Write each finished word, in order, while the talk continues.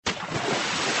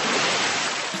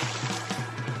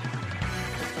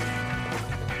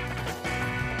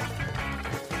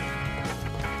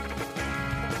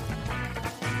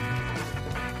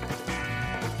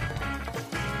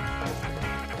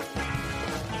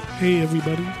Hey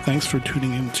everybody, thanks for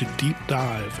tuning in to Deep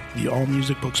Dive, the All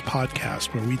Music Books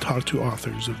podcast where we talk to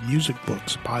authors of music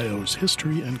books, bios,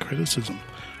 history, and criticism.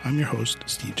 I'm your host,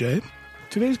 Steve J.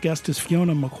 Today's guest is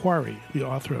Fiona Macquarie, the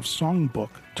author of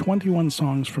Songbook, 21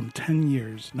 Songs from 10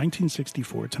 Years,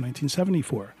 1964 to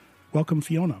 1974. Welcome,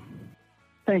 Fiona.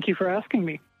 Thank you for asking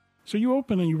me. So you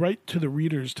open and you write to the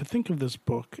readers to think of this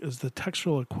book as the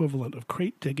textual equivalent of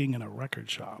crate digging in a record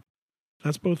shop.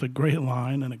 That's both a great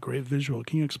line and a great visual.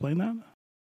 Can you explain that?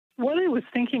 What I was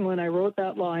thinking when I wrote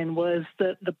that line was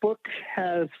that the book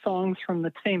has songs from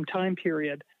the same time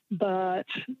period, but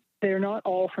they're not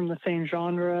all from the same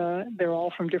genre. They're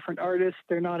all from different artists.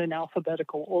 They're not in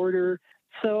alphabetical order.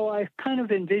 So I kind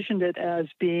of envisioned it as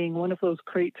being one of those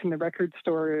crates in the record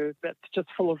store that's just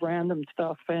full of random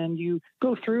stuff. And you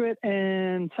go through it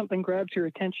and something grabs your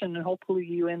attention and hopefully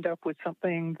you end up with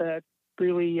something that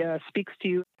really speaks to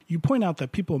you. You point out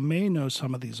that people may know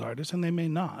some of these artists and they may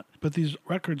not, but these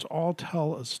records all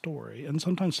tell a story, and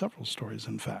sometimes several stories,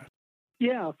 in fact.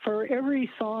 Yeah, for every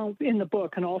song in the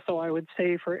book, and also I would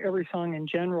say for every song in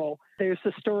general, there's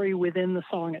a story within the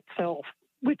song itself,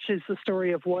 which is the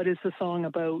story of what is the song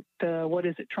about, what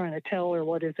is it trying to tell, or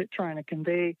what is it trying to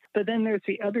convey. But then there's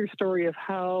the other story of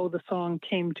how the song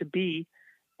came to be,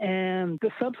 and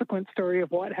the subsequent story of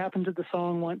what happened to the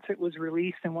song once it was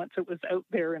released and once it was out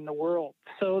there in the world.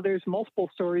 So there's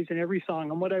multiple stories in every song.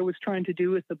 And what I was trying to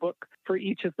do with the book for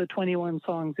each of the 21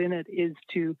 songs in it is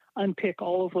to unpick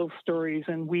all of those stories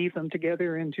and weave them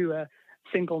together into a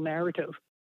single narrative.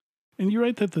 And you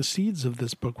write that the seeds of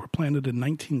this book were planted in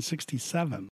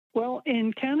 1967. Well,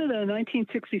 in Canada,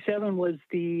 1967 was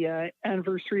the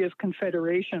anniversary of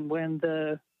Confederation, when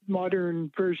the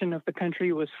modern version of the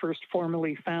country was first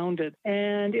formally founded.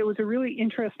 And it was a really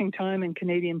interesting time in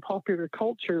Canadian popular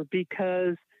culture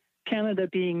because Canada,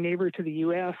 being neighbor to the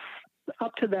U.S.,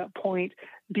 up to that point,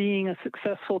 being a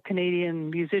successful Canadian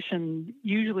musician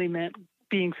usually meant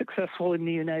being successful in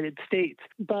the United States.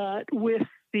 But with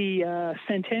the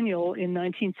centennial in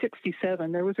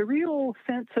 1967, there was a real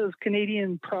sense of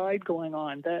Canadian pride going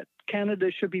on, that Canada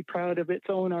should be proud of its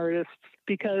own artists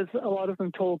because a lot of them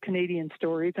told Canadian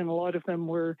stories and a lot of them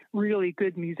were really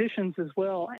good musicians as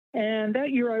well. And that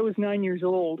year I was 9 years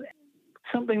old.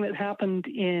 Something that happened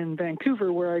in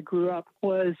Vancouver, where I grew up,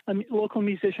 was a local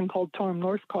musician called Tom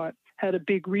Northcott had a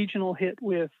big regional hit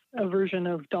with a version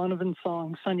of Donovan's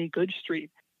song, Sunny Good Street.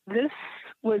 This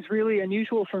was really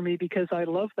unusual for me because I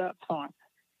love that song.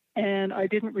 And I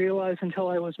didn't realize until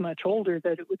I was much older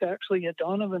that it was actually a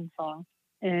Donovan song.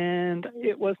 And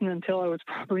it wasn't until I was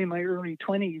probably in my early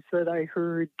 20s that I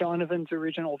heard Donovan's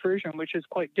original version, which is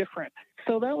quite different.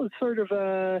 So that was sort of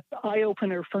an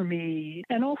eye-opener for me.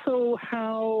 And also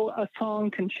how a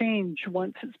song can change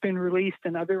once it's been released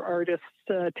and other artists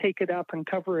take it up and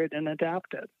cover it and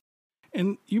adapt it.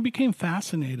 And you became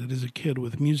fascinated as a kid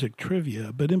with music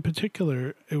trivia, but in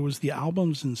particular, it was the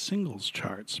albums and singles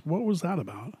charts. What was that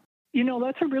about? You know,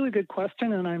 that's a really good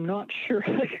question, and I'm not sure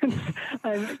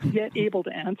I'm yet able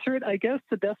to answer it. I guess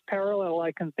the best parallel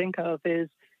I can think of is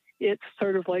it's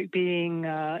sort of like being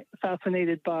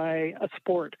fascinated by a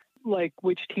sport, like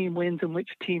which team wins and which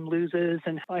team loses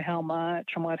and by how much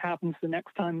and what happens the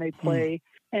next time they play.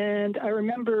 And I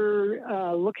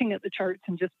remember looking at the charts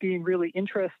and just being really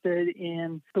interested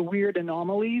in the weird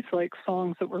anomalies, like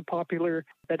songs that were popular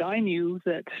that I knew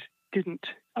that didn't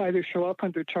either show up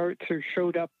on the charts or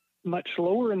showed up much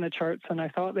lower in the charts than I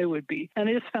thought they would be. And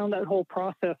I just found that whole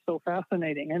process so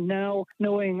fascinating. And now,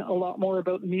 knowing a lot more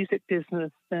about the music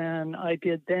business than I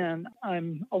did then,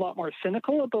 I'm a lot more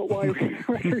cynical about why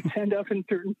records end up in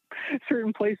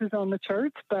certain places on the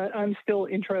charts, but I'm still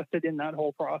interested in that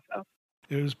whole process.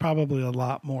 It was probably a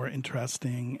lot more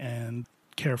interesting and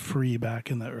carefree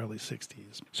back in the early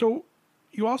 60s. So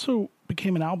you also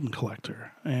became an album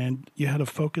collector, and you had a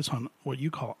focus on what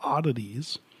you call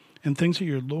oddities and things at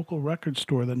your local record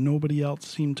store that nobody else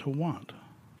seemed to want.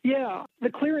 Yeah, the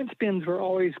clearance bins were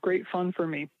always great fun for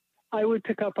me. I would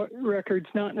pick up records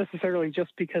not necessarily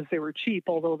just because they were cheap,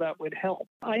 although that would help.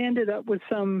 I ended up with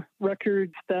some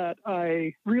records that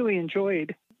I really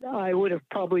enjoyed. I would have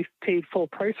probably paid full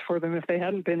price for them if they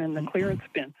hadn't been in the clearance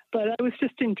bin. But I was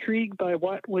just intrigued by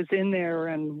what was in there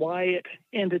and why it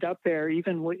ended up there,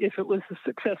 even if it was a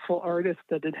successful artist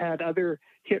that had had other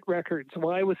hit records.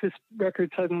 Why was this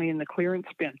record suddenly in the clearance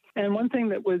bin? And one thing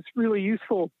that was really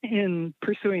useful in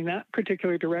pursuing that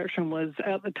particular direction was,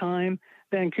 at the time,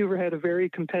 Vancouver had a very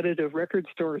competitive record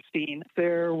store scene.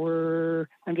 There were,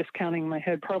 I'm just counting in my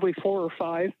head, probably 4 or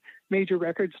 5 major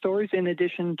record stores, in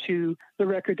addition to the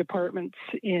record departments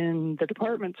in the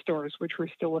department stores, which were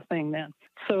still a thing then.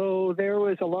 So there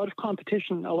was a lot of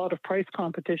competition, a lot of price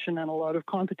competition, and a lot of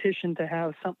competition to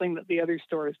have something that the other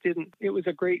stores didn't. It was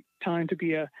a great time to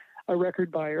be a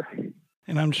record buyer.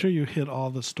 And I'm sure you hit all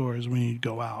the stores when you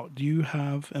go out. Do you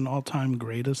have an all-time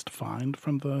greatest find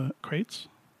from the crates?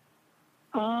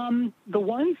 The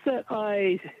ones that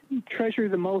I treasure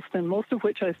the most, and most of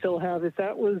which I still have, is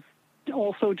that was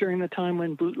also during the time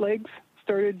when bootlegs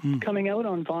started coming out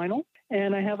on vinyl.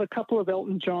 And I have a couple of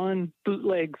Elton John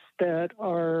bootlegs that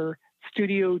are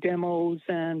studio demos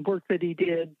and work that he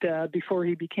did before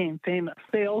he became famous.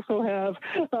 They also have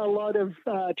a lot of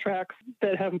tracks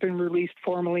that haven't been released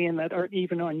formally and that aren't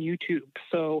even on YouTube.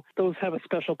 So those have a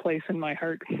special place in my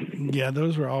heart. Yeah,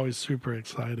 those were always super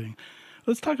exciting.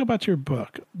 Let's talk about your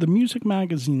book. The music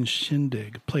magazine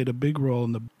Shindig played a big role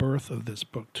in the birth of this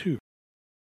book, too.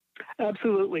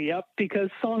 Absolutely, yep, because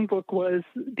Songbook was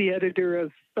the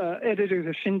editors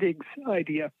of Shindig's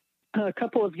idea. A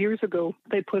couple of years ago,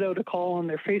 they put out a call on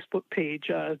their Facebook page.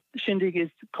 Shindig is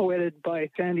co-edited by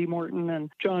Andy Morton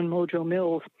and John Mojo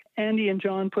Mills. Andy and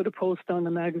John put a post on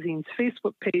the magazine's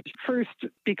Facebook page. First,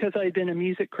 because I'd been a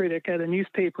music critic at a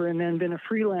newspaper and then been a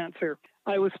freelancer,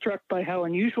 I was struck by how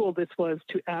unusual this was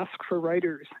to ask for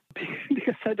writers,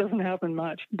 because that doesn't happen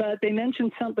much. But they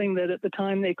mentioned something that at the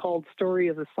time they called Story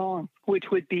of the Song, which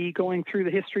would be going through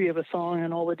the history of a song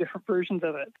and all the different versions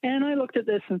of it. And I looked at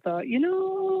this and thought,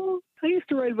 I used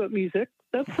to write about music.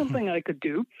 That's something I could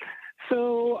do.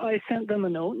 So I sent them a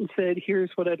note and said,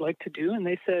 here's what I'd like to do. And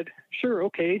they said, sure,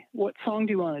 okay, what song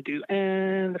do you want to do?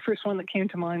 And the first one that came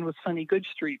to mind was Sunny Good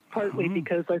Street, partly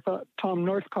because I thought Tom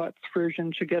Northcott's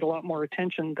version should get a lot more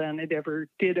attention than it ever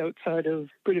did outside of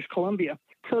British Columbia.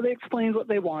 So they explained what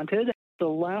they wanted. The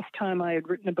last time I had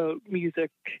written about music,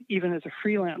 even as a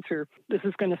freelancer, this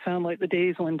is going to sound like the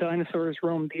days when dinosaurs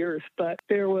roamed the earth, but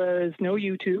there was no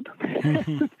YouTube.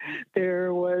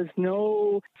 There was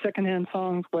no secondhand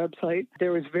songs website.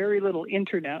 There was very little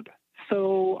internet.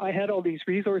 So I had all these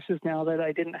resources now that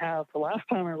I didn't have the last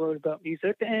time I wrote about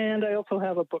music. And I also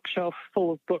have a bookshelf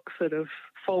full of books that have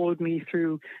followed me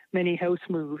through many house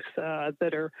moves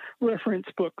that are reference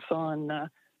books on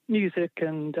music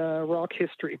and rock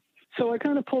history. So I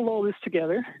kind of pulled all this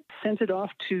together, sent it off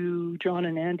to John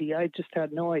and Andy. I just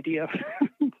had no idea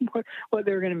what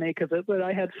they were going to make of it, but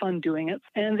I had fun doing it.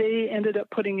 And they ended up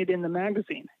putting it in the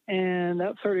magazine. And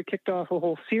that sort of kicked off a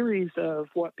whole series of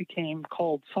what became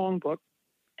called Songbook.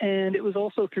 And it was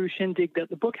also through Shindig that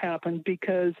the book happened,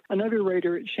 because another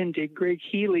writer at Shindig, Greg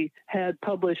Healy, had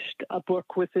published a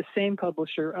book with the same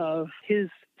publisher of his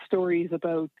stories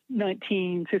about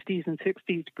 1950s and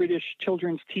 60s British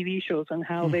children's TV shows and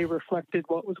how they reflected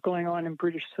what was going on in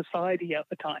British society at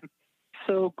the time.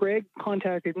 So Greg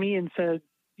contacted me and said,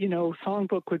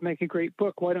 Songbook would make a great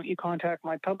book. Why don't you contact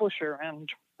my publisher? And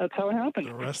that's how it happened.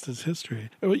 The rest is history.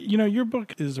 Your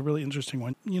book is a really interesting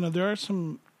one. There are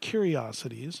some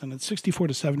curiosities, and it's 64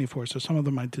 to 74, so some of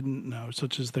them I didn't know,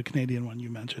 such as the Canadian one you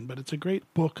mentioned, but it's a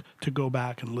great book to go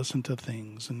back and listen to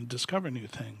things and discover new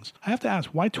things. I have to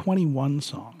ask, why 21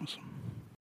 songs?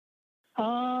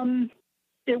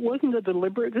 It wasn't a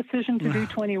deliberate decision to do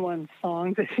 21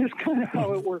 songs. It's just kind of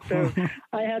how it worked out.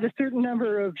 I had a certain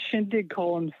number of Shindig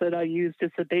columns that I used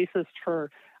as a basis for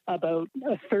about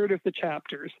a third of the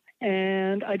chapters.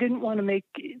 And I didn't want to make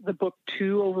the book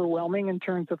too overwhelming in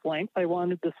terms of length. I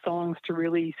wanted the songs to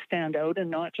really stand out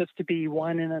and not just to be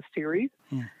one in a series.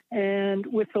 And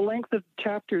with the length of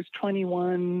chapters,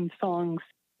 21 songs,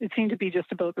 it seemed to be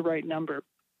just about the right number.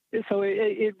 So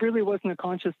it really wasn't a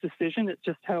conscious decision. It's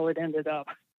just how it ended up.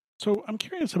 So I'm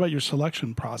curious about your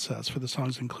selection process for the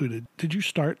songs included. Did you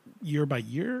start year by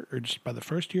year or just by the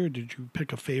first year? Did you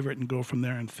pick a favorite and go from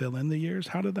there and fill in the years?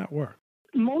 How did that work?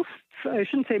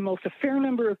 A fair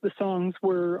number of the songs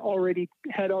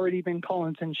had already been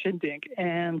Collins and Shindig,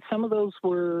 and some of those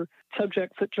were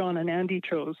subjects that John and Andy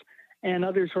chose, and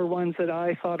others were ones that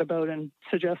I thought about and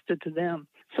suggested to them.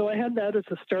 So I had that as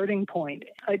a starting point.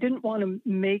 I didn't want to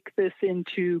make this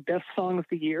into best song of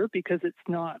the year because it's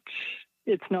not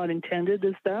intended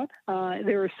as that.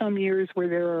 There are some years where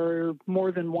there are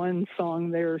more than one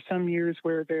song. There are some years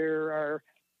where there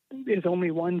is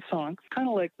only one song. It's kind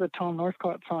of like the Tom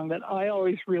Northcott song that I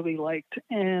always really liked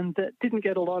and that didn't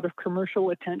get a lot of commercial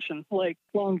attention, like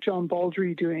Long John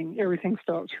Baldry doing Everything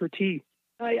Stops for Tea.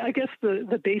 I guess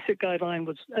the basic guideline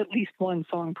was at least one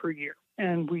song per year,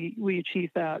 and we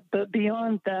achieved that. But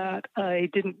beyond that, I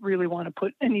didn't really want to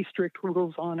put any strict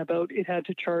rules on about it had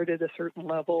to chart at a certain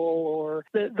level, or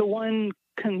the one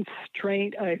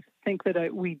constraint I think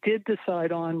that we did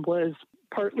decide on was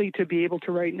partly to be able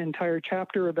to write an entire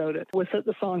chapter about it, was that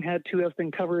the song had to have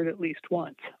been covered at least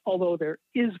once. Although there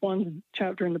is one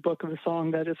chapter in the book of the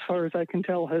song that, as far as I can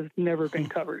tell, has never been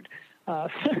covered.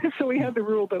 So we had the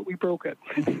rule, but we broke it.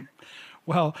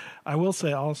 Well, I will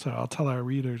say also, I'll tell our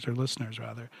readers or listeners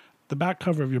rather, the back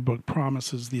cover of your book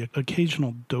promises the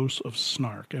occasional dose of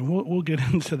snark. And we'll get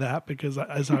into that because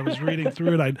as I was reading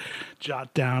through it, I'd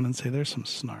jot down and say, there's some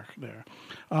snark there.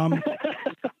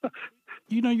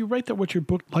 You write that what your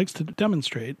book likes to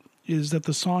demonstrate is that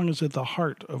the song is at the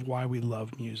heart of why we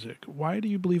love music. Why do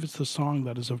you believe it's the song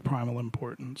that is of primal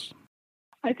importance?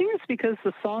 I think it's because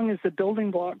the song is the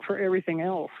building block for everything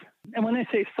else. And when I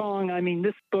say song, I mean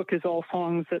this book is all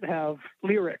songs that have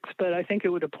lyrics, but I think it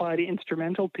would apply to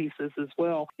instrumental pieces as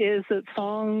well, is that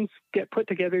songs get put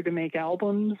together to make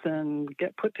albums and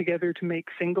get put together to make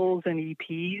singles and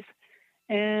EPs.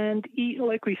 And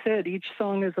like we said, each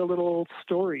song is a little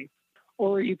story.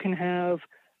 Or you can have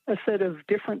a set of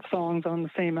different songs on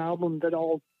the same album that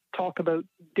all talk about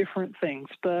different things.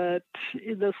 But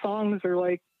the songs are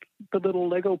like the little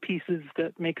Lego pieces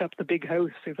that make up the big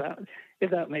house, if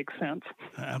that makes sense.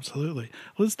 Absolutely.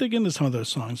 Let's dig into some of those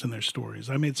songs and their stories.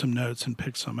 I made some notes and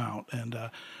picked some out. And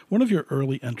one of your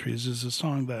early entries is a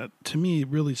song that, to me,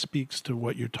 really speaks to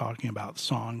what you're talking about,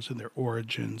 songs and their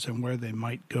origins and where they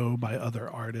might go by other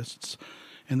artists.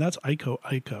 And that's Iko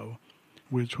Iko,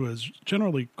 which was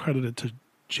generally credited to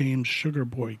James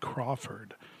Sugarboy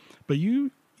Crawford. But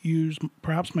you use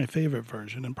perhaps my favorite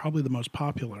version, and probably the most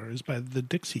popular, is by the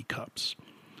Dixie Cups.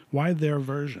 Why their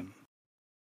version?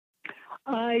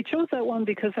 I chose that one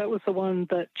because that was the one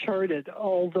that charted,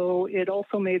 although it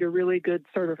also made a really good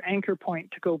sort of anchor point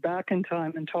to go back in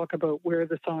time and talk about where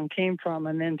the song came from,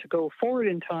 and then to go forward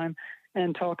in time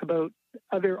and talk about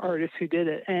other artists who did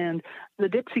it. And the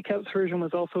Dixie Cups version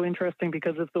was also interesting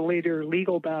because of the later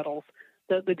legal battles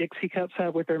that the Dixie Cups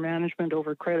have with their management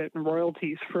over credit and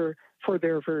royalties for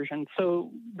their version.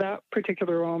 So that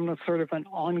particular one was sort of an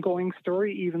ongoing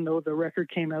story, even though the record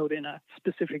came out in a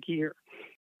specific year.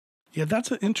 Yeah,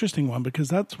 that's an interesting one because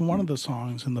that's one of the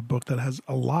songs in the book that has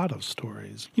a lot of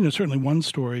stories. Certainly one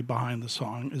story behind the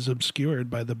song is obscured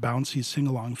by the bouncy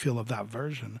sing-along feel of that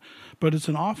version, but it's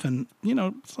an often,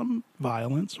 some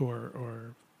violence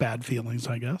or bad feelings,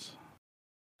 I guess.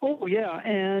 Oh, yeah,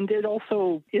 and it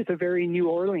also is a very New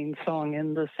Orleans song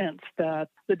in the sense that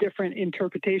the different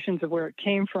interpretations of where it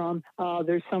came from,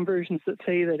 there's some versions that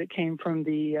say that it came from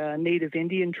the native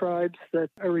Indian tribes that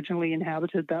originally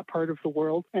inhabited that part of the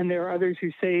world, and there are others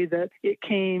who say that it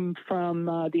came from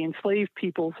the enslaved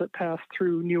peoples that passed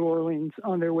through New Orleans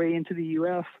on their way into the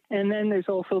U.S., and then there's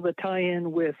also the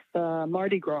tie-in with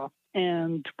Mardi Gras,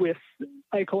 and with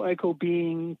Iko Iko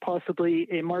being possibly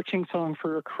a marching song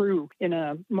for a crew in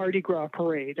a Mardi Gras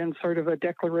parade and sort of a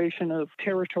declaration of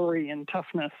territory and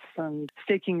toughness and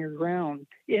staking your ground.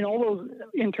 In all those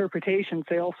interpretations,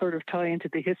 they all sort of tie into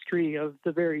the history of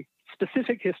the very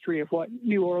specific history of what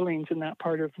New Orleans and that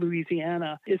part of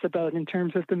Louisiana is about in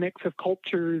terms of the mix of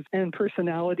cultures and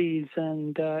personalities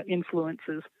and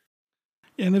influences.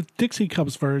 And if Dixie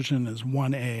Cups version is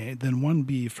 1A, then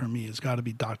 1B for me has got to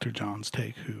be Dr. John's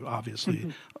Take, who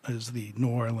obviously is the New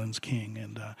Orleans king.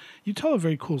 And you tell a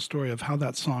very cool story of how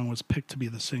that song was picked to be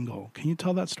the single. Can you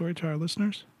tell that story to our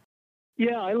listeners?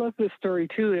 Yeah, I love this story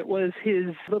too. It was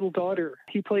his little daughter.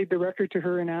 He played the record to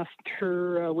her and asked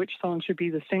her which song should be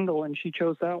the single, and she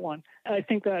chose that one. I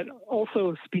think that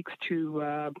also speaks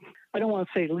to, I don't want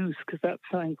to say loose because that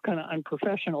sounds kind of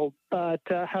unprofessional, but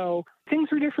how things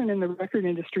were different in the record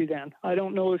industry then. I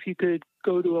don't know if you could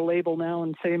go to a label now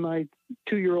and say my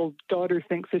 2-year-old daughter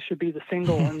thinks this should be the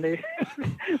single, and they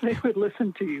they would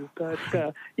listen to you. But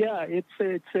yeah,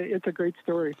 it's a great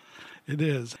story. It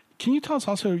is. Can you tell us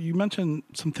also, you mentioned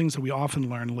some things that we often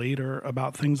learn later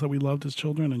about things that we loved as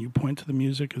children, and you point to the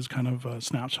music as kind of a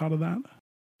snapshot of that?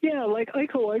 Yeah, like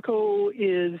Iko Iko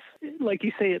is, like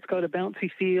you say, it's got a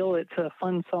bouncy feel. It's a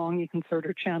fun song. You can sort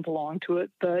of chant along to it.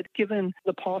 But given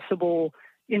the possible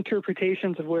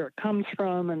interpretations of where it comes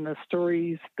from and the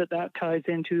stories that ties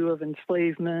into of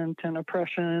enslavement and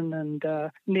oppression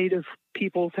and native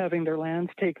peoples having their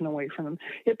lands taken away from them,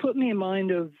 it put me in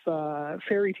mind of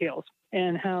fairy tales.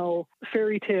 And how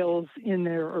fairy tales in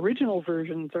their original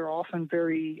versions are often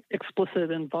very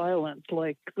explicit and violent.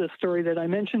 Like the story that I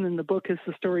mentioned in the book is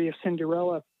the story of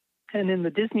Cinderella. And in the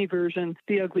Disney version,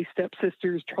 the ugly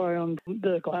stepsisters try on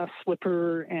the glass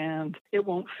slipper and it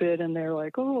won't fit. And they're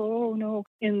like, oh, no.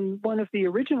 In one of the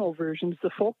original versions,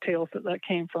 the folk tales that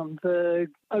came from, the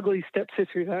ugly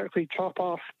stepsisters actually chop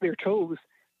off their toes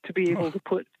to be able to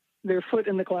put their foot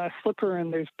in the glass slipper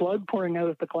and there's blood pouring out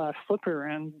of the glass slipper.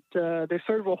 And there's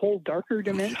sort of a whole darker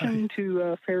dimension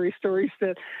to fairy stories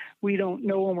that we don't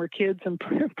know when we're kids, and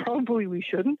probably we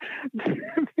shouldn't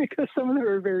because some of them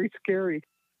are very scary.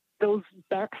 Those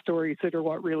backstories that are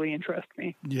what really interest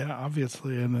me. Yeah,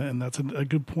 obviously. And that's a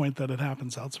good point that it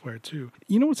happens elsewhere too.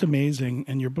 You know what's amazing,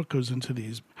 and your book goes into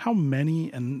these, how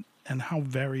many and how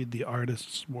varied the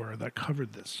artists were that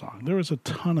covered this song. There was a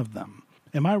ton of them.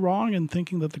 Am I wrong in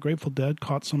thinking that the Grateful Dead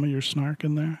caught some of your snark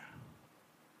in there?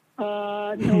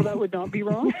 No, that would not be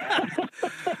wrong.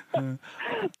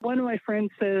 One of my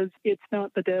friends says, it's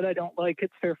not the Dead I don't like,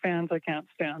 it's their fans I can't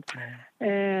stand.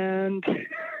 And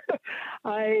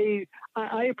I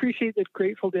appreciate the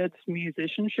Grateful Dead's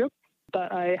musicianship,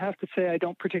 but I have to say I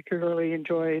don't particularly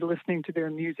enjoy listening to their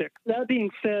music. That being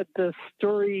said, the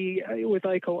story with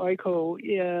Iko Iko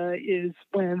is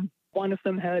when one of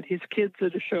them had his kids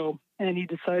at a show, and he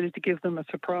decided to give them a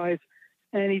surprise.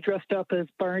 And he dressed up as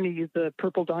Barney, the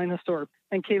purple dinosaur,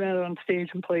 and came out on stage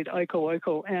and played Iko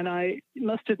Iko. And I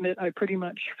must admit, I pretty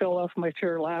much fell off my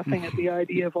chair laughing at the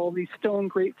idea of all these stone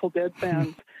Grateful Dead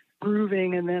fans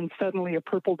grooving, and then suddenly a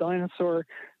purple dinosaur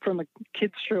from a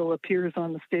kids show appears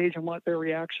on the stage, and what their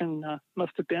reaction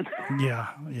must have been. Yeah.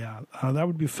 That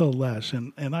would be Phil Lesh.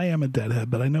 And I am a Deadhead,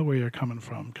 but I know where you're coming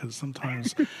from, because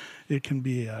sometimes it can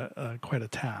be quite a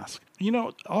task. You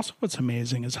know, also what's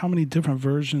amazing is how many different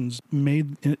versions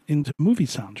made into movie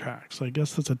soundtracks. I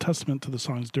guess that's a testament to the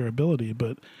song's durability,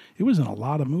 but it was in a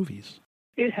lot of movies.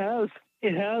 It has,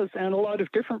 and a lot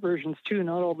of different versions too,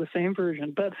 not all the same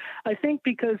version. But I think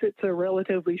because it's a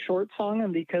relatively short song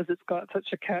and because it's got such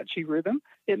a catchy rhythm,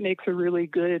 it makes a really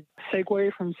good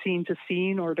segue from scene to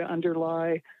scene, or to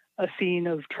underlie a scene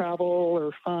of travel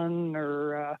or fun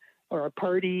or a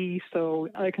party. So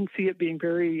I can see it being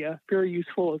very, very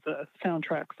useful as a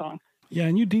soundtrack song. Yeah,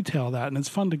 and you detail that, and it's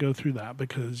fun to go through that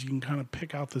because you can kind of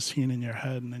pick out the scene in your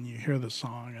head and then you hear the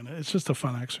song, and it's just a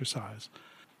fun exercise.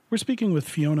 We're speaking with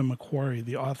Fiona McQuarrie,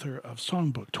 the author of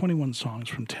Songbook, 21 Songs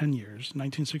from 10 Years,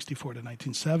 1964 to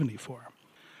 1974.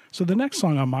 So the next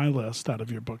song on my list out of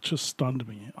your book just stunned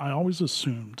me. I always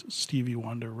assumed Stevie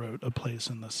Wonder wrote A Place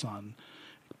in the Sun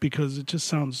because it just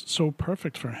sounds so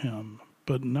perfect for him,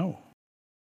 but no.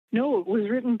 No, it was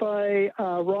written by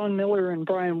Ron Miller and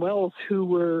Brian Wells, who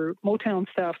were Motown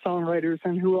staff songwriters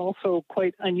and who were also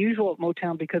quite unusual at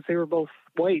Motown because they were both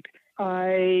white.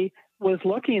 I was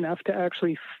lucky enough to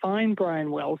actually find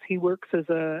Brian Wells. He works as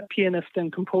a pianist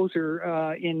and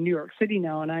composer in New York City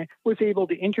now, and I was able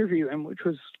to interview him, which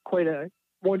was quite a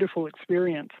wonderful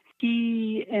experience.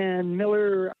 He and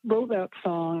Miller wrote that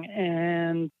song,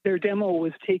 and their demo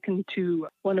was taken to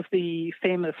one of the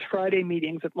famous Friday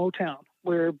meetings at Motown,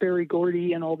 where Berry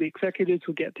Gordy and all the executives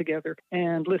would get together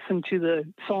and listen to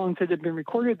the songs that had been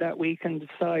recorded that week and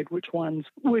decide which ones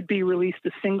would be released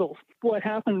as singles. What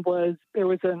happened was there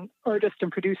was an artist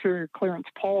and producer, Clarence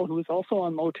Paul, who was also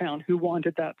on Motown, who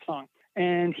wanted that song.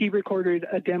 And he recorded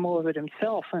a demo of it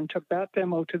himself and took that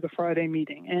demo to the Friday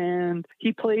meeting. And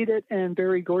he played it, and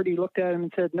Berry Gordy looked at him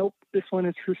and said, nope, this one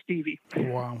is for Stevie.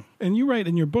 Wow. And you write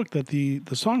in your book that the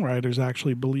songwriters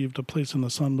actually believed A Place in the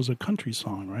Sun was a country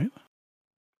song, right?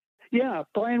 Yeah,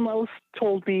 Brian Wells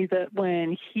told me that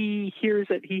when he hears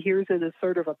it as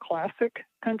sort of a classic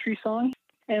country song.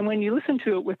 And when you listen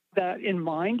to it with that in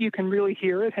mind, you can really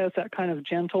hear it has that kind of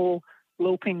gentle,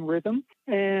 loping rhythm.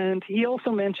 And he also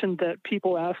mentioned that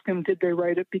people asked him, did they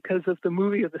write it because of the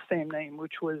movie of the same name,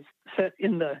 which was set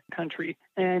in the country?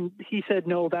 And he said,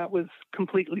 no, that was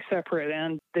completely separate,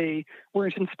 and they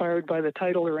weren't inspired by the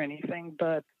title or anything,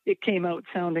 but it came out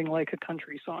sounding like a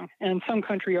country song. And some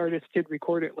country artists did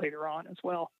record it later on as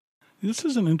well. This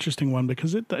is an interesting one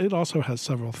because it also has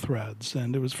several threads,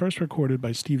 and it was first recorded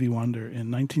by Stevie Wonder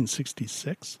in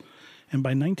 1966. And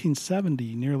by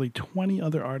 1970, nearly 20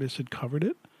 other artists had covered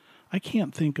it. I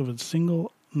can't think of a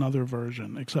single another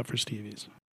version except for Stevie's.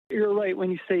 You're right when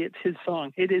you say it's his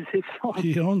song. It is his song.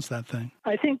 He owns that thing.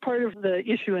 I think part of the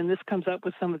issue, and this comes up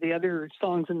with some of the other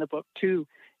songs in the book too,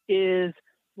 is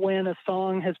when a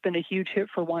song has been a huge hit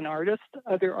for one artist,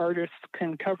 other artists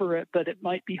can cover it, but it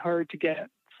might be hard to get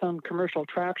some commercial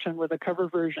traction with a cover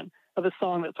version of a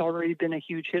song that's already been a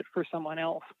huge hit for someone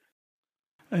else.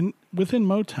 And within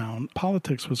Motown,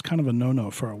 politics was kind of a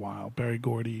no-no for a while. Berry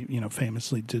Gordy,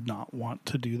 famously did not want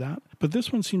to do that. But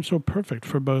this one seems so perfect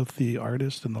for both the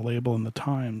artist and the label and the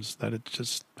times that it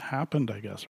just happened, I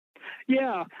guess.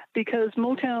 Yeah, because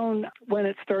Motown, when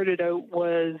it started out,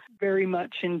 was very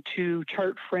much into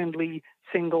chart-friendly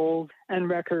singles and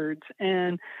records.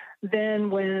 And then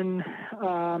when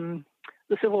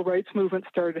the civil rights movement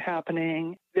started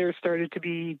happening, there started to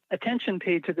be attention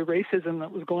paid to the racism that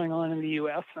was going on in the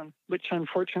U.S., and which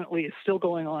unfortunately is still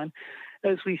going on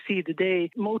as we see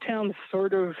today. Motown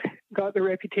sort of got the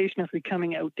reputation of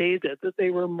becoming outdated, that they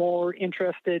were more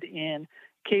interested in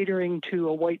catering to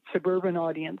a white suburban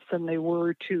audience than they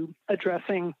were to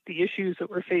addressing the issues that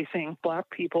were facing Black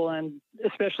people, and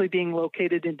especially being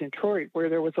located in Detroit, where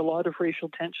there was a lot of racial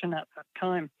tension at that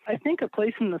time. I think A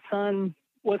Place in the Sun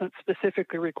wasn't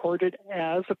specifically recorded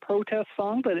as a protest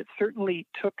song, but it certainly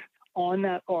took on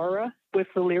that aura with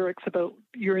the lyrics about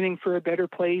yearning for a better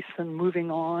place and moving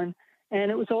on.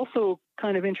 And it was also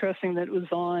kind of interesting that it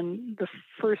was on the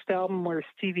first album where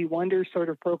Stevie Wonder sort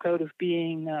of broke out of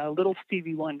being Little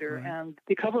Stevie Wonder. Right. And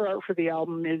the cover art for the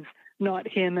album is not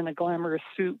him in a glamorous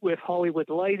suit with Hollywood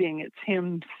lighting. It's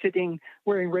him sitting,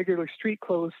 wearing regular street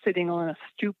clothes, sitting on a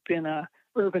stoop in a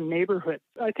urban neighborhood.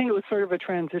 I think it was sort of a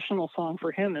transitional song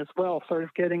for him as well, sort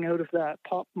of getting out of that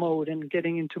pop mode and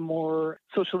getting into more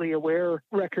socially aware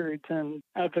records and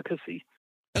advocacy.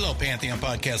 Hello, Pantheon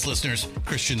Podcast listeners.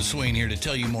 Christian Swain here to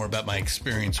tell you more about my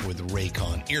experience with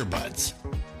Raycon earbuds.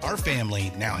 Our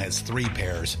family now has 3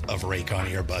 pairs of Raycon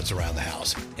earbuds around the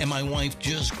house, and my wife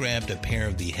just grabbed a pair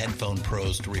of the Headphone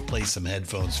Pros to replace some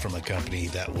headphones from a company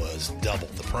that was double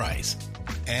the price.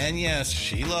 And yes,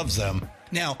 she loves them.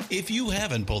 Now, if you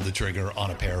haven't pulled the trigger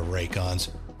on a pair of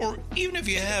Raycons, or even if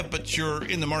you have, but you're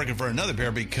in the market for another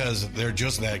pair because they're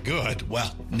just that good,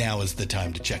 well, now is the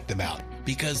time to check them out,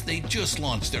 because they just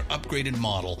launched their upgraded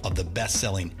model of the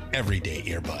best-selling everyday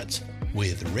earbuds.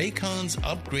 With Raycon's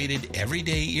upgraded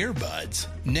everyday earbuds,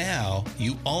 now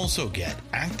you also get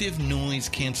active noise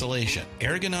cancellation,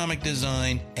 ergonomic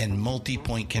design, and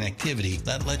multi-point connectivity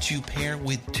that lets you pair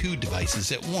with 2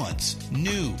 devices at once.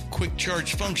 New quick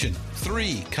charge function,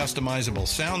 3 customizable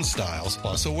sound styles,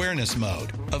 plus awareness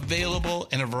mode. Available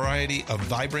in a variety of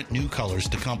vibrant new colors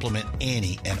to complement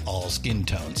any and all skin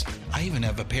tones. I even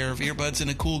have a pair of earbuds in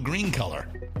a cool green color.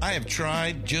 I have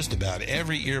tried just about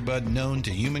every earbud known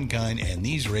to humankind, and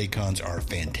these Raycons are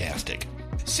fantastic.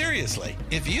 Seriously,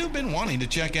 if you've been wanting to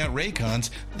check out Raycons,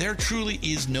 there truly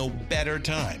is no better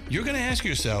time. You're going to ask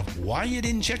yourself why you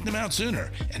didn't check them out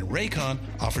sooner, and Raycon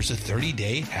offers a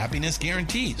 30-day happiness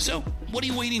guarantee. So what are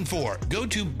you waiting for? Go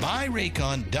to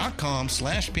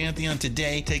buyraycon.com/Pantheon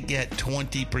today to get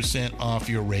 20% off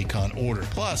your Raycon order,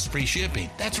 plus free shipping.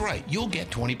 That's right, you'll get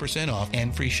 20% off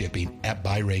and free shipping at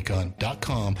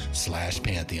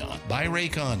buyraycon.com/Pantheon.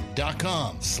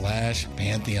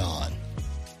 buyraycon.com/Pantheon.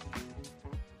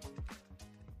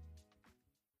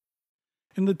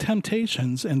 And the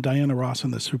Temptations and Diana Ross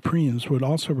and the Supremes would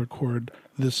also record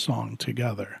this song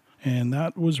together. And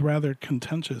that was rather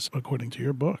contentious, according to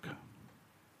your book.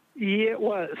 Yeah, it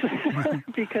was,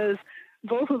 because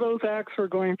both of those acts were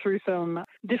going through some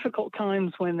difficult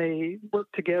times when they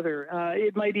worked together.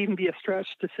 It might even be a stretch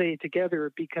to say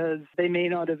together, because they may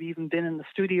not have even been in the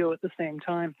studio at the same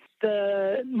time.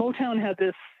 The Motown had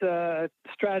this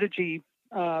strategy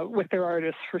with their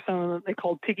artists for some of them they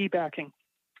called piggybacking,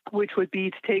 which would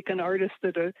be to take an artist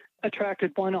that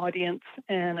attracted one audience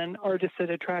and an artist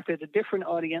that attracted a different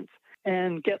audience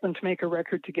and get them to make a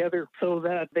record together so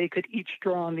that they could each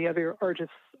draw on the other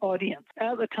artist's audience.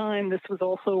 At the time, this was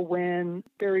also when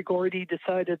Berry Gordy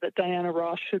decided that Diana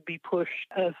Ross should be pushed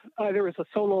as either as a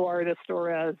solo artist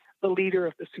or as the leader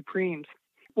of the Supremes.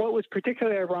 What was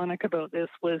particularly ironic about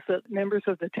this was that members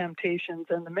of the Temptations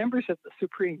and the members of the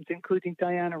Supremes, including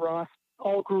Diana Ross,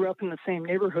 all grew up in the same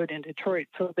neighborhood in Detroit,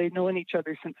 so they'd known each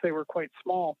other since they were quite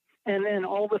small. And then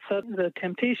all of a sudden, the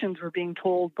Temptations were being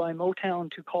told by Motown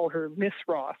to call her Miss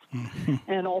Ross,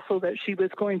 and also that she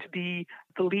was going to be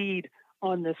the lead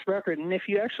on this record. And if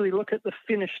you actually look at the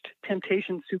finished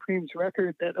Temptations Supremes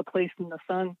record that A Place in the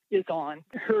Sun is on,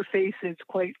 her face is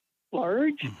quite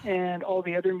large, and all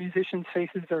the other musicians'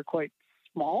 faces are quite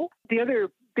small. The other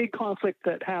big conflict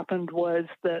that happened was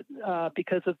that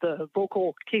because of the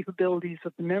vocal capabilities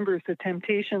of the members, the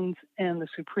Temptations and the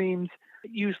Supremes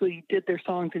usually did their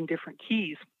songs in different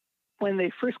keys. When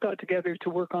they first got together to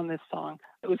work on this song,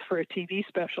 it was for a TV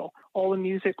special. All the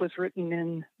music was written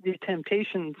in the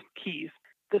Temptations keys.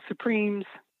 The Supremes,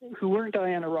 who weren't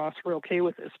Diana Ross, were okay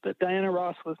with this, but Diana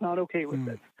Ross was not okay with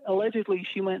it. Allegedly,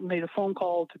 she went and made a phone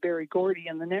call to Berry Gordy,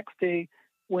 and the next day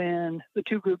when the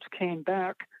two groups came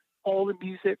back, all the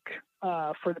music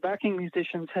for the backing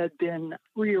musicians had been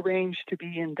rearranged to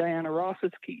be in Diana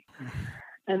Ross's key.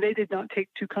 And they did not take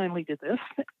too kindly to this.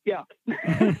 Yeah,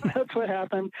 that's what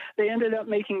happened. They ended up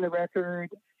making the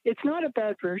record. It's not a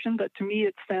bad version, but to me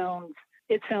it sounds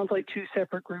like two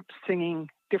separate groups singing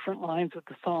different lines of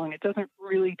the song. It doesn't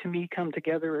really, to me, come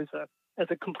together as a as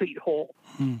a complete whole.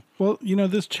 Well,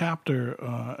 this chapter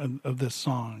of this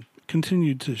song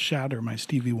continued to shatter my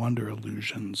Stevie Wonder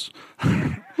illusions.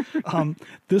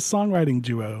 This songwriting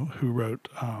duo who wrote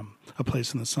A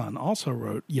Place in the Sun also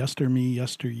wrote Yester Me,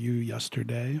 Yester You,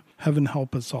 Yesterday, Heaven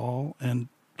Help Us All, and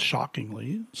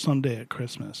shockingly, Someday at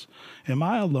Christmas. Am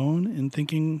I alone in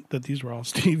thinking that these were all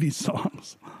Stevie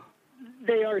songs?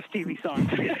 They are Stevie songs.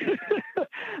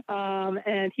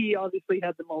 And he obviously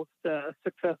had the most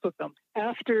success with them.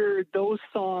 After those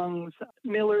songs,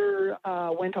 Miller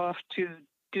went off to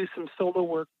do some solo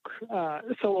work,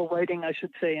 solo writing, I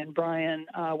should say, and Brian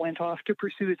went off to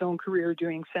pursue his own career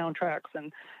doing soundtracks,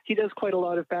 and he does quite a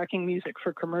lot of backing music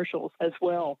for commercials as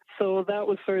well. So that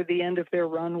was sort of the end of their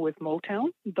run with Motown,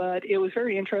 but it was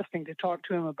very interesting to talk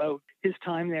to him about his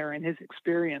time there and his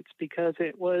experience, because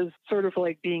it was sort of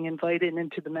like being invited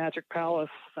into the Magic Palace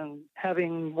and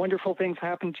having wonderful things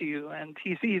happen to you, and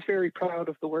he's very proud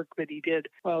of the work that he did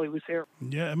while he was there.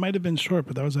 Yeah, it might have been short,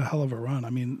 but that was a hell of a run. I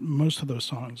mean, most of those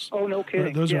songs. Oh, no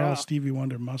kidding. Those are all Stevie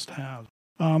Wonder must-have.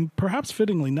 Perhaps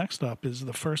fittingly, next up is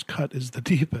The First Cut is the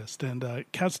Deepest. And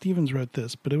Cat Stevens wrote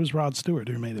this, but it was Rod Stewart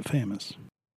who made it famous.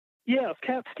 Yeah,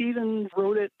 Cat Stevens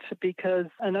wrote it because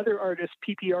another artist,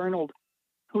 P.P. Arnold,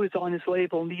 who was on his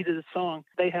label, needed a song.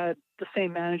 They had the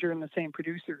same manager and the same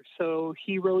producer. So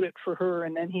he wrote it for her,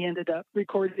 and then he ended up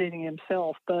recording it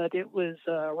himself. But it was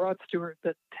Rod Stewart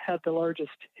that had the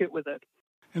largest hit with it.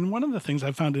 And one of the things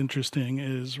I found interesting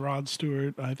is Rod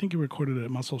Stewart, I think he recorded it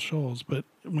at Muscle Shoals, but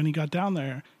when he got down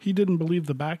there, he didn't believe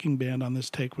the backing band on this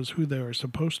take was who they were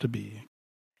supposed to be.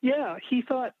 Yeah, he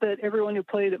thought that everyone who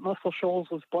played at Muscle Shoals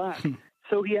was black.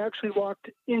 So he actually walked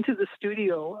into the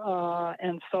studio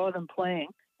and saw them playing.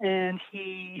 And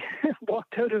he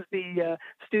walked out of the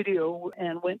studio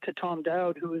and went to Tom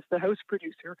Dowd, who was the house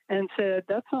producer, and said,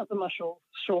 "That's not the Muscle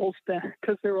Shoals band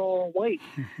because they're all white."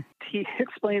 He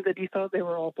explained that he thought they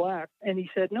were all black. And he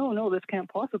said, no, this can't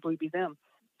possibly be them.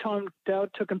 Tom Dowd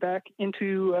took him back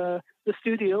into the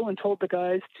studio and told the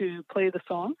guys to play the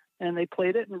song. And they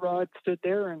played it, and Rod stood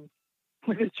there and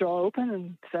with his jaw open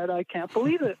and said, "I can't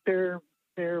believe it. They're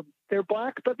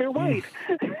black, but they're white."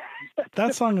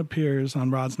 That song appears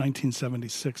on Rod's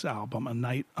 1976 album, A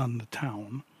Night on the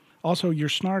Town. Also, Your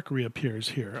Snark reappears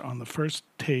here on the first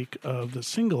take of the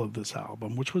single of this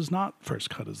album, which was not First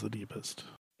Cut is the Deepest.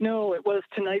 No, it was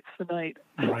Tonight's the Night.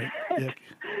 Right. Yeah.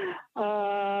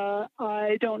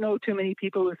 I don't know too many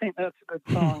people who think that's a good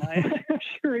song. I'm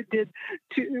sure it did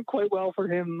quite well for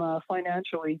him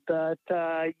financially, but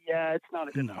yeah, it's not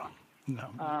a good song.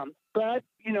 No. But,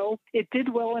 it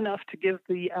did well enough to give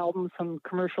the album some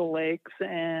commercial legs,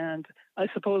 and I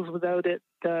suppose without it,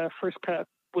 First Cut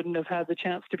wouldn't have had the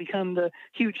chance to become the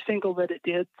huge single that it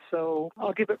did, so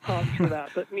I'll give it props for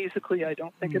that. But musically, I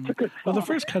don't think it's a good song. Well, The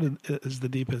First Cut is the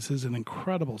Deepest is an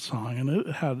incredible song, and it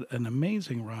had an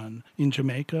amazing run in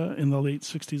Jamaica in the late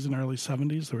 60s and early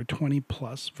 70s. There were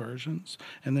 20-plus versions,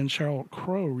 and then Sheryl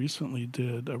Crow recently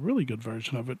did a really good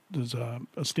version of it as a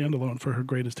standalone for her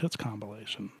Greatest Hits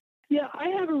compilation. Yeah, I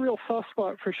have a real soft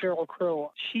spot for Sheryl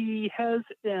Crow. She has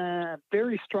a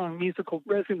very strong musical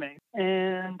resume,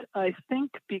 and I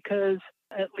think because,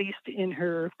 at least in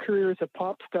her career as a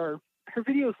pop star, her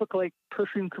videos look like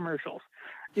perfume commercials.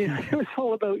 It was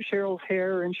all about Cheryl's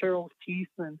hair and Cheryl's teeth,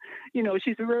 and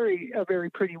she's a very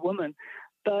pretty woman.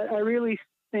 But I really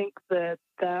think that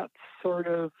sort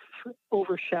of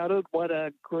overshadowed what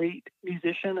a great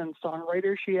musician and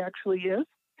songwriter she actually is.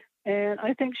 And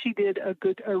I think she did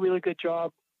a really good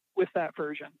job with that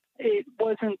version. It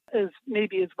wasn't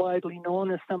maybe as widely known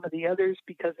as some of the others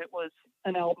because it was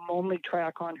an album-only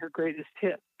track on her greatest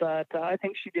hit, but I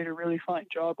think she did a really fine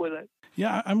job with it.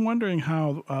 Yeah, I'm wondering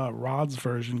how Rod's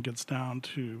version gets down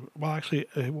to, well, actually,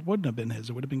 it wouldn't have been his.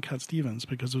 It would have been Cat Stevens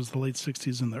because it was the late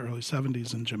 60s and the early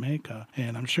 70s in Jamaica,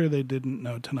 and I'm sure they didn't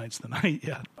know Tonight's the Night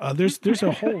yet. There's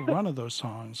a whole run of those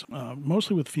songs,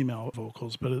 mostly with female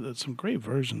vocals, but it's some great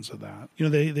versions of that.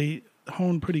 They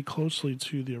hone pretty closely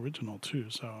to the original, too,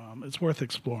 so it's worth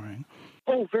exploring.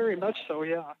 Oh, very much so,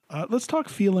 yeah. Let's talk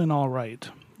Feelin' All Right.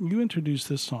 You introduced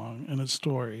this song and its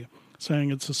story,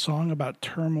 saying it's a song about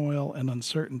turmoil and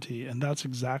uncertainty, and that's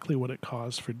exactly what it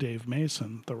caused for Dave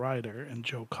Mason, the writer, and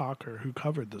Joe Cocker, who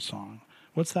covered the song.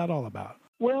 What's that all about?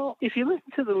 Well, if you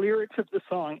listen to the lyrics of the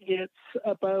song, it's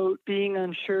about being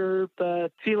unsure, but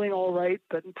feeling all right,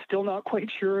 but still not quite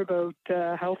sure about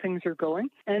how things are going.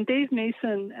 And Dave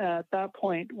Mason at that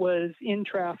point was in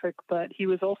traffic, but he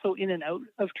was also in and out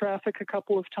of traffic a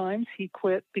couple of times. He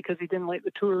quit because he didn't like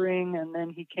the touring, and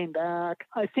then he came back.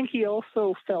 I think he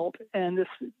also felt, and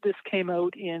this came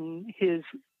out in his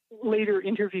later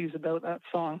interviews about that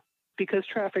song, because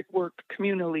Traffic worked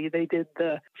communally. They did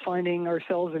the finding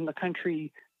ourselves in the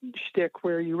country shtick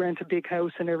where you rent a big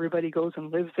house and everybody goes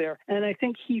and lives there. And I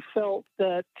think he felt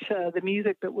that the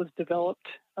music that was developed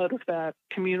out of that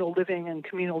communal living and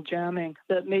communal jamming,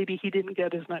 that maybe he didn't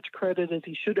get as much credit as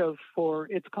he should have for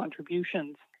its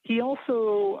contributions. He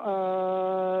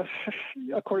also,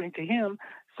 according to him,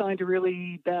 signed a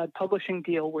really bad publishing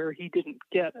deal where he didn't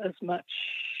get as much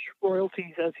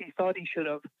royalties as he thought he should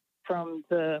have from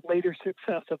the later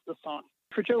success of the song.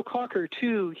 For Joe Cocker,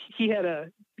 too, he had a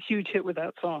huge hit with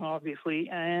that song, obviously,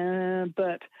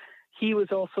 but he was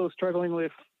also struggling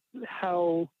with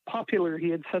how popular he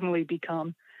had suddenly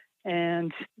become,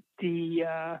 and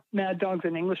the Mad Dogs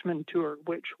and Englishmen tour,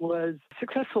 which was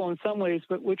successful in some ways,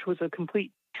 but which was a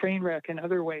complete train wreck in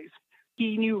other ways.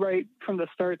 He knew right from the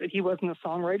start that he wasn't a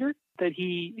songwriter, that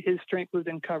his strength was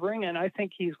in covering, and I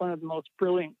think he's one of the most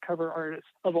brilliant cover artists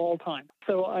of all time.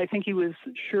 So I think he was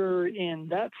sure in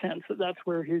that sense that that's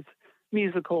where his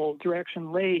musical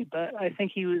direction lay, but I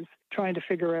think he was trying to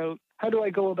figure out, how do I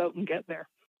go about and get there?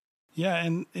 Yeah,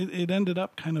 and it ended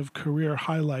up kind of career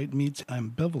highlight meets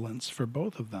ambivalence for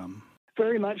both of them.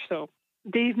 Very much so.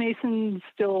 Dave Mason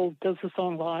still does the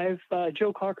song live.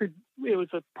 Joe Cocker, it was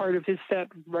a part of his set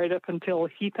right up until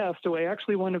he passed away.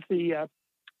 Actually, one of the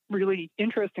really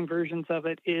interesting versions of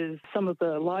it is some of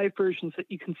the live versions that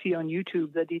you can see on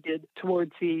YouTube that he did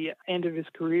towards the end of his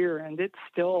career, and it's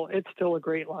still a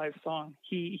great live song.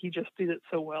 He just did it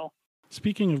so well.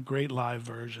 Speaking of great live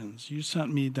versions, you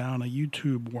sent me down a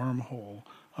YouTube wormhole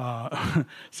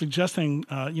suggesting,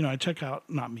 I check out,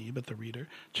 not me, but the reader,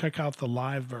 check out the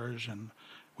live version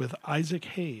with Isaac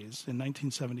Hayes in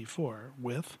 1974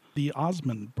 with the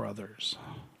Osmond Brothers.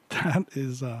 That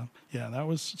is, that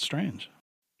was strange.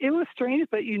 It was strange,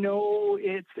 but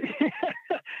it's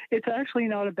it's actually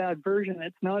not a bad version.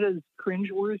 It's not as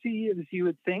cringeworthy as you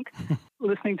would think.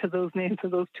 Listening to those names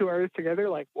of those two artists together,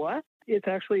 like, what? It's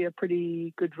actually a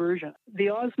pretty good version. The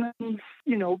Osmonds,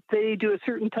 they do a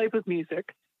certain type of music,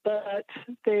 but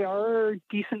they are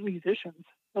decent musicians.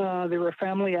 There were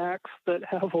family acts that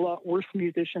have a lot worse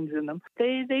musicians in them.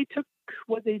 They took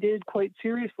what they did quite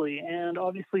seriously, and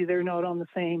obviously they're not on the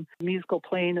same musical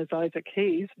plane as Isaac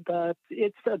Hayes, but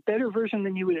it's a better version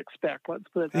than you would expect, let's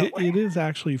put it that way. It is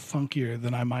actually funkier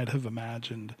than I might have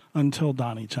imagined until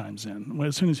Donnie chimes in. Well,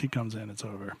 as soon as he comes in, it's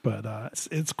over, but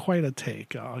it's quite a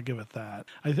take, I'll give it that.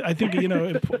 I think,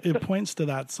 it points to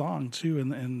that song, too,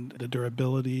 and the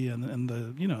durability and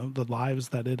the lives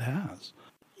that it has.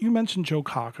 You mentioned Joe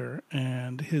Cocker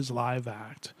and his live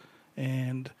act,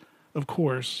 and of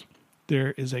course,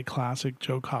 there is a classic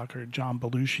Joe Cocker, John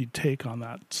Belushi take on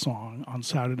that song on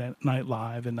Saturday Night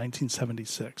Live in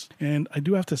 1976. And I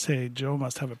do have to say, Joe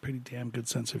must have a pretty damn good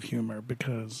sense of humor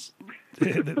because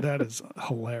that is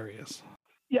hilarious.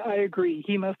 Yeah, I agree.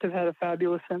 He must have had a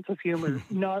fabulous sense of humor,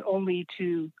 not only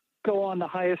to go on the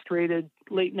highest rated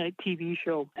late night TV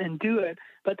show and do it,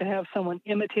 but to have someone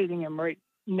imitating him right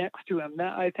next to him.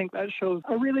 I think that shows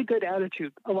a really good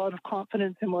attitude, a lot of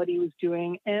confidence in what he was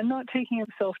doing, and not taking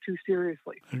himself too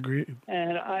seriously. Agreed.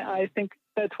 And I think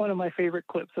that's one of my favorite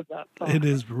clips of that song. It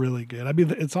is really good. I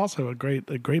mean, it's also a great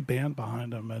band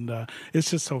behind him, and it's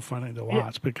just so funny to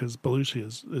watch because Belushi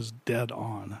is dead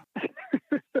on.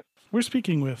 We're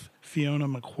speaking with Fiona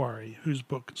McQuarrie, whose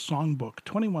book, Songbook,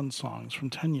 21 Songs from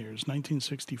 10 years,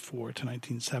 1964 to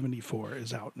 1974,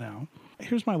 is out now.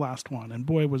 Here's my last one, and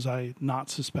boy, was I not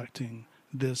suspecting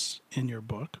this in your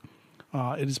book.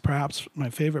 It is perhaps my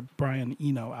favorite Brian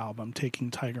Eno album,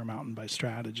 Taking Tiger Mountain by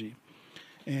Strategy.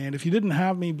 And if you didn't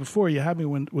have me before, you had me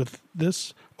with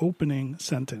this opening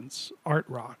sentence, art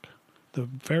rock. The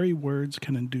very words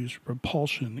can induce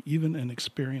repulsion even in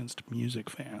experienced music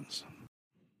fans.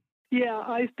 Yeah,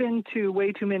 I've been to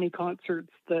way too many concerts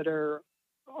that are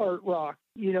art rock.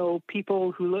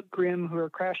 People who look grim, who are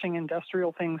crashing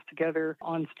industrial things together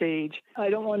on stage. I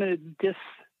don't want to diss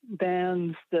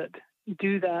bands that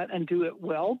do that and do it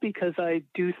well, because I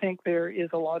do think there is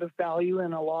a lot of value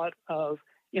and a lot of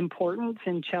importance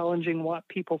in challenging what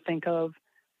people think of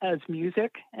as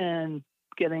music and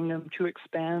getting them to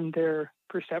expand their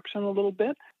perception a little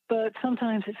bit. But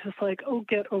sometimes it's just like, oh,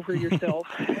 get over yourself.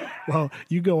 Well,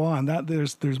 you go on. That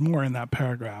there's more in that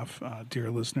paragraph, dear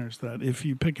listeners, that if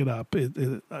you pick it up,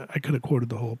 I could have quoted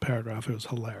the whole paragraph. It was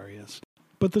hilarious.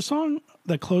 But the song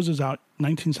that closes out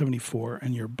 1974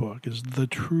 in your book is The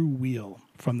True Wheel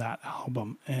from that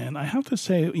album. And I have to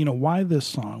say, why this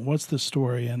song? What's the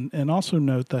story? And also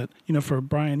note that, for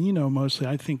Brian Eno, mostly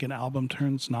I think in album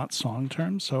terms, not song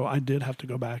terms. So I did have to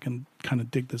go back and kind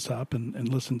of dig this up and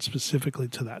listen specifically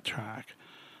to that track.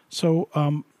 So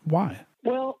why?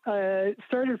 Well, it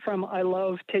started from I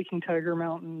Love Taking Tiger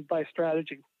Mountain by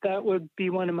Strategy. That would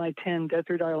be one of my 10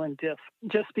 Desert Island diffs,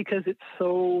 just because it's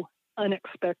so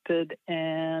unexpected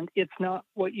and it's not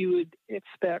what you would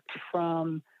expect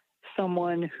from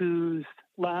someone whose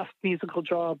last musical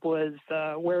job was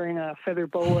wearing a feather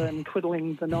boa and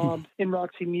twiddling the knobs in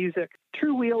Roxy Music.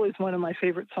 True Wheel is one of my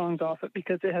favorite songs off it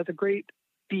because it has a great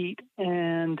beat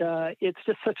and it's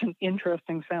just such an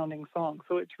interesting sounding song.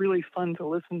 So it's really fun to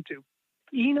listen to.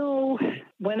 Eno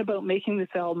went about making this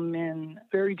album in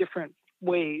very different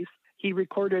ways. He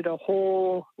recorded a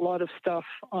whole lot of stuff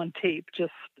on tape,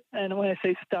 and when I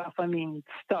say stuff, I mean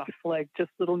stuff, like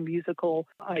just little musical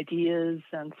ideas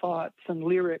and thoughts and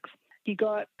lyrics. He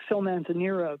got Phil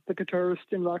Manzanera, the guitarist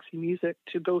in Roxy Music,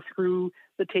 to go through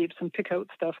the tapes and pick out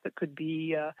stuff that could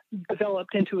be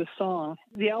developed into a song.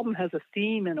 The album has a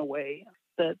theme in a way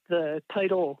that the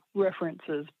title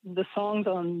references. The songs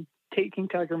on Taking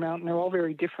Tiger Mountain are all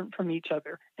very different from each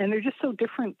other. And they're just so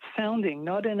different sounding,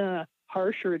 not in a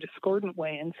harsh or discordant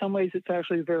way. In some ways, it's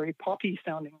actually a very poppy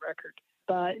sounding record.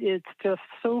 But it's just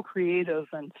so creative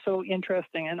and so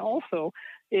interesting. And also,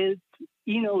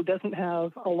 Eno doesn't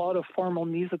have a lot of formal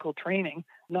musical training,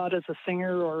 not as a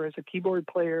singer or as a keyboard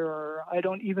player, or I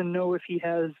don't even know if he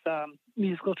has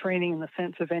musical training in the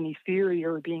sense of any theory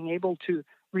or being able to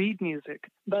read music.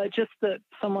 But just that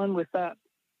someone with that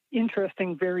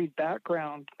interesting, varied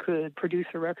background could produce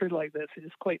a record like this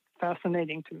is quite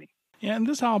fascinating to me. Yeah, and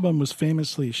this album was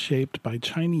famously shaped by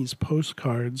Chinese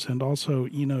postcards and also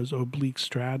Eno's Oblique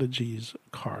Strategies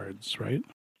cards, right?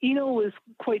 Eno was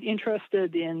quite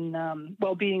interested in,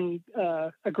 being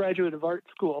a graduate of art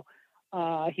school.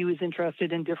 He was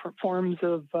interested in different forms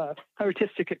of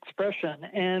artistic expression.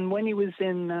 And when he was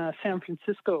in San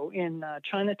Francisco in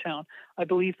Chinatown, I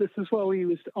believe this is while he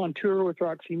was on tour with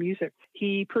Roxy Music,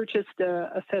 he purchased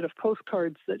a set of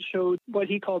postcards that showed what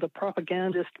he called a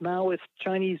propagandist Maoist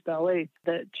Chinese ballet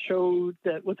that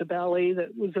was a ballet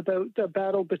that was about a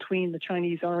battle between the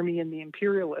Chinese army and the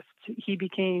imperialists. He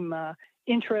became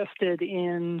interested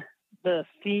in the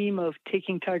theme of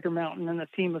Taking Tiger Mountain and the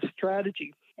theme of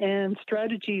strategy. And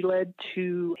strategy led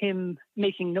to him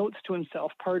making notes to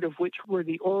himself, part of which were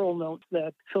the oral notes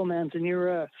that Phil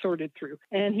Manzanera sorted through.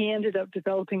 And he ended up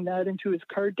developing that into his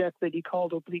card deck that he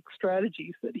called Oblique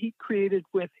Strategies, that he created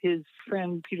with his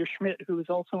friend Peter Schmidt, who was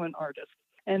also an artist.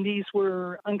 And these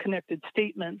were unconnected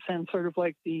statements, and sort of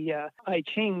like the I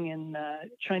Ching in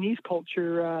Chinese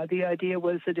culture, the idea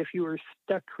was that if you were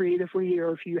stuck creatively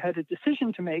or if you had a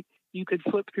decision to make, you could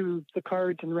flip through the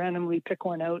cards and randomly pick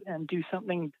one out and do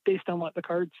something based on what the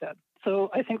card said. So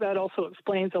I think that also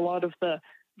explains a lot of the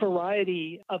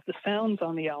variety of the sounds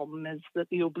on the album, is that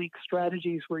the oblique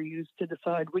strategies were used to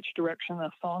decide which direction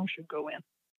a song should go in.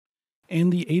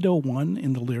 And the 801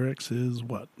 in the lyrics is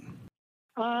what?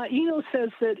 Eno says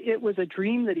that it was a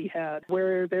dream that he had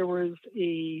where there was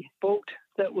a boat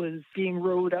that was being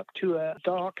rowed up to a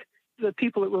dock. The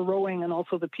people that were rowing and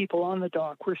also the people on the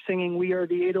dock were singing, "We are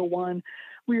the 801,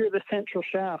 we are the central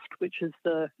shaft," which is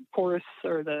the chorus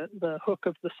or the hook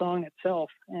of the song itself.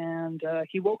 And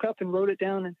he woke up and wrote it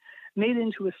down and made it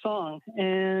into a song.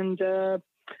 And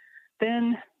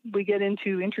then we get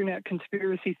into internet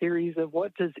conspiracy theories of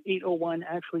what does 801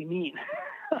 actually mean.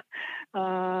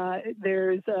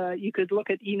 You could look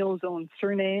at Eno's own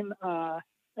surname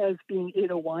as being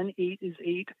 801. 8 is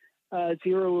 8.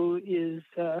 0 is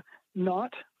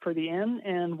not for the N,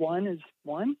 and 1 is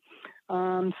 1.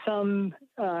 Some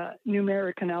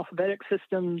numeric and alphabetic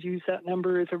systems use that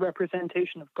number as a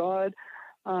representation of God.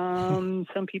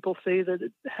 Some people say that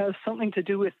it has something to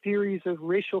do with theories of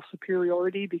racial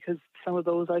superiority because some of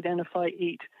those identify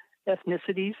 8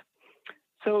 ethnicities.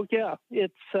 So yeah,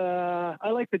 it's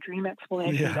I like the dream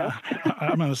explanation. Yeah,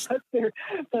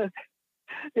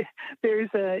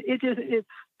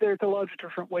 there's a lot of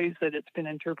different ways that it's been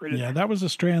interpreted. Yeah, that was a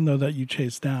strand though that you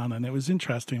chased down, and it was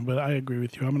interesting. But I agree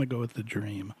with you. I'm going to go with the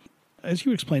dream. As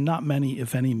you explained, not many,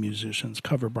 if any, musicians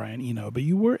cover Brian Eno, but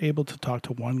you were able to talk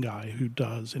to one guy who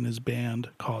does in his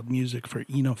band called Music for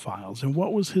Enophiles. And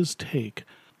what was his take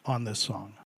on this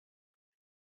song?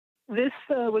 This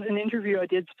was an interview I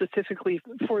did specifically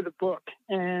for the book,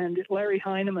 and Larry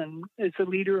Heineman is the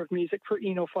leader of Music for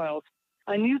Enophiles.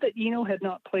 I knew that Eno had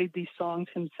not played these songs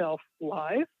himself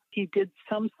live. He did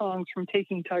some songs from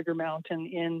Taking Tiger Mountain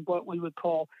in what we would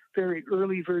call very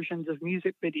early versions of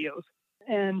music videos.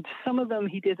 And some of them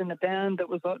he did in a band that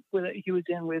he was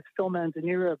in with Phil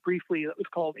Manzanera briefly that was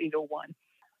called 801.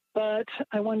 But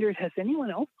I wondered, has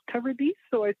anyone else covered these?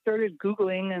 So I started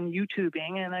Googling and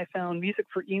YouTubing, and I found Music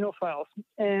for Enophiles.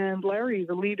 And Larry,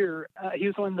 the leader, he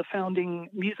was one of the founding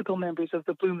musical members of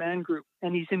the Blue Man Group,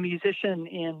 and he's a musician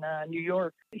in New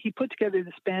York. He put together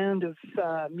this band of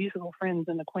musical friends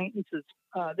and acquaintances.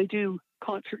 They do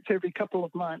concerts every couple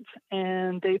of months,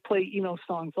 and they play Eno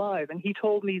songs live. And he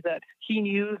told me that he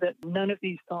knew that none of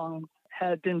these songs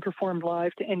had been performed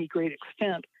live to any great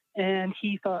extent. And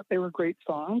he thought they were great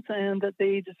songs and that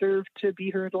they deserved to be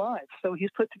heard live. So he's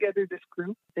put together this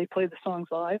group. They play the songs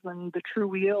live, and the True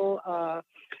Wheel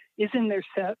is in their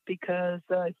set because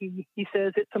he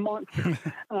says it's a monster.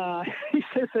 He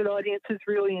says that audiences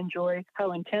really enjoy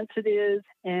how intense it is,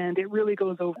 and it really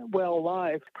goes over well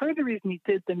live. Part of the reason he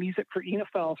did the Music for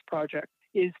Enophiles project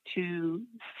is to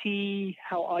see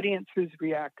how audiences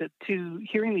reacted to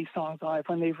hearing these songs live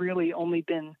when they've really only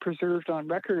been preserved on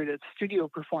record as studio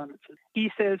performances. He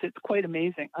says it's quite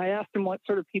amazing. I asked him what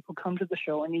sort of people come to the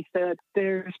show, and he said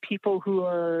there's people who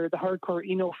are the hardcore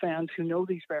Eno fans who know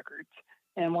these records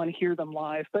and want to hear them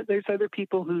live. But there's other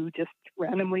people who just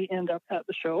randomly end up at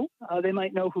the show. They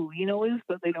might know who Eno is,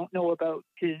 but they don't know about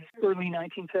his early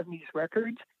 1970s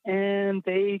records. And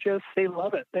they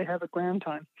love it. They have a grand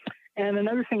time. And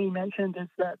another thing he mentioned is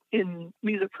that in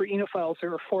Music for Enophiles,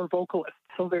 there are 4 vocalists,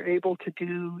 so they're able to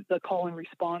do the call and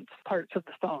response parts of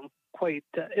the song quite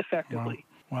effectively.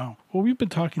 Wow. Well, we've been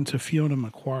talking to Fiona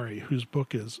McQuarrie, whose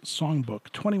book is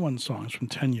Songbook, 21 Songs from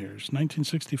 10 Years,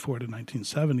 1964 to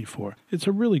 1974. It's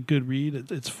a really good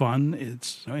read. It's fun.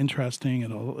 It's interesting.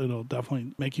 It'll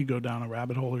definitely make you go down a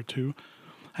rabbit hole or two.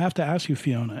 I have to ask you,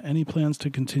 Fiona, any plans to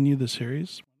continue the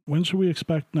series? When should we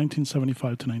expect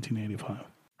 1975 to 1985?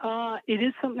 It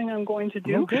is something I'm going to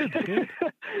do. Oh, good.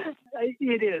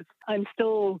 It is. I'm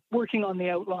still working on the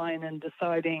outline and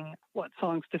deciding what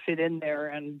songs to fit in there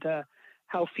and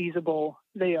how feasible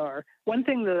they are. One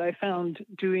thing that I found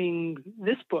doing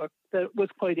this book that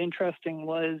was quite interesting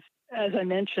was, as I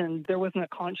mentioned, there wasn't a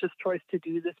conscious choice to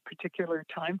do this particular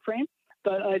time frame.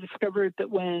 But I discovered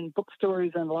that when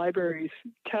bookstores and libraries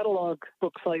catalog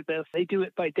books like this, they do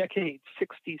it by decades,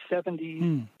 60s,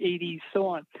 70s, 80s, so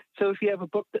on. So if you have a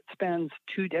book that spans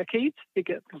 2 decades, it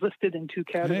gets listed in 2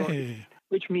 categories,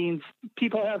 which means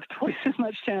people have twice as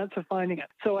much chance of finding it.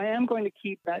 So I am going to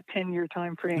keep that 10-year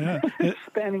time frame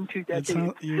spanning 2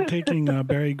 decades. You're taking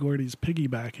Barry Gordy's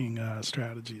piggybacking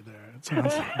strategy there. It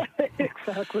sounds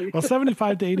Exactly. Well,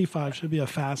 75 to 85 should be a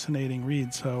fascinating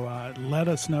read. So let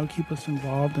us know, keep us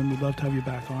involved, and we'd love to have you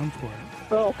back on for it.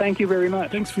 Well, thank you very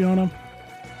much. Thanks, Fiona.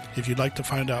 If you'd like to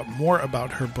find out more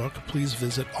about her book, please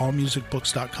visit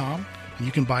allmusicbooks.com, and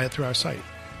you can buy it through our site.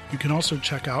 You can also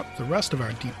check out the rest of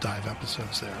our deep dive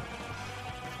episodes there.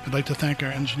 I'd like to thank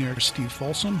our engineer, Steve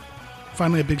Folsom.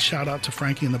 Finally, a big shout out to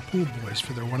Frankie and the Pool Boys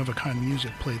for their one-of-a-kind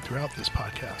music played throughout this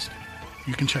podcast.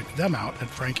 You can check them out at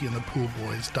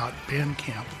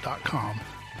frankieandthepoolboys.bandcamp.com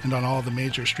and on all the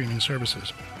major streaming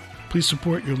services. Please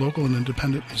support your local and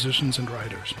independent musicians and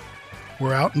writers.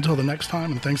 We're out until the next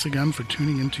time, and thanks again for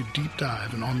tuning into Deep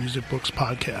Dive, an All Music Books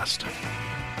podcast.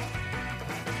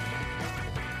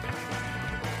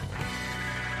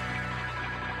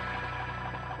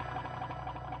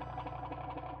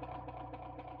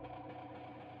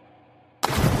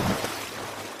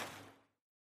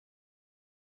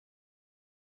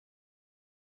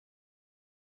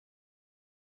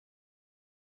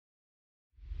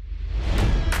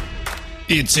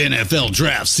 It's NFL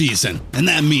draft season, and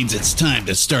that means it's time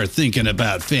to start thinking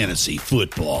about fantasy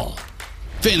football.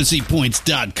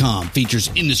 FantasyPoints.com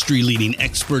features industry-leading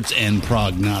experts and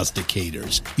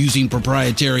prognosticators using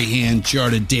proprietary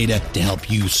hand-charted data to help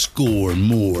you score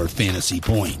more fantasy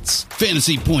points.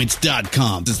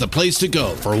 FantasyPoints.com is the place to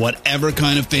go for whatever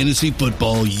kind of fantasy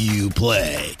football you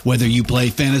play. Whether you play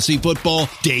fantasy football,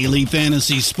 daily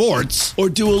fantasy sports, or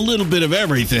do a little bit of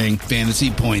everything,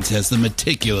 Fantasy Points has the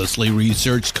meticulously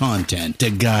researched content to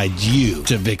guide you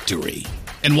to victory.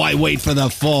 And why wait for the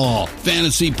fall?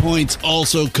 Fantasy Points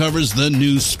also covers the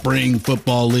new spring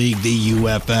football league, the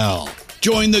UFL.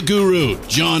 Join the guru,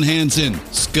 John Hansen,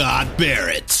 Scott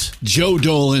Barrett, Joe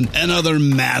Dolan, and other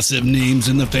massive names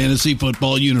in the fantasy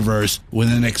football universe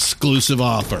with an exclusive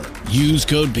offer. Use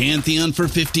code Pantheon for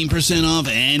 15% off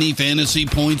any Fantasy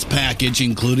Points package,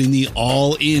 including the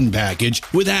all-in package,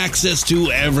 with access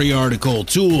to every article,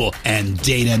 tool, and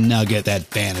data nugget that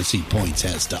Fantasy Points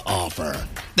has to offer.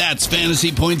 That's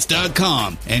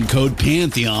FantasyPoints.com and code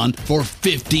Pantheon for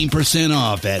 15%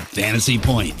 off at Fantasy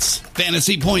Points.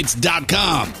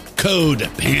 FantasyPoints.com, code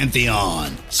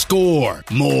Pantheon. Score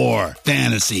more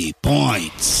fantasy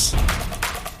points.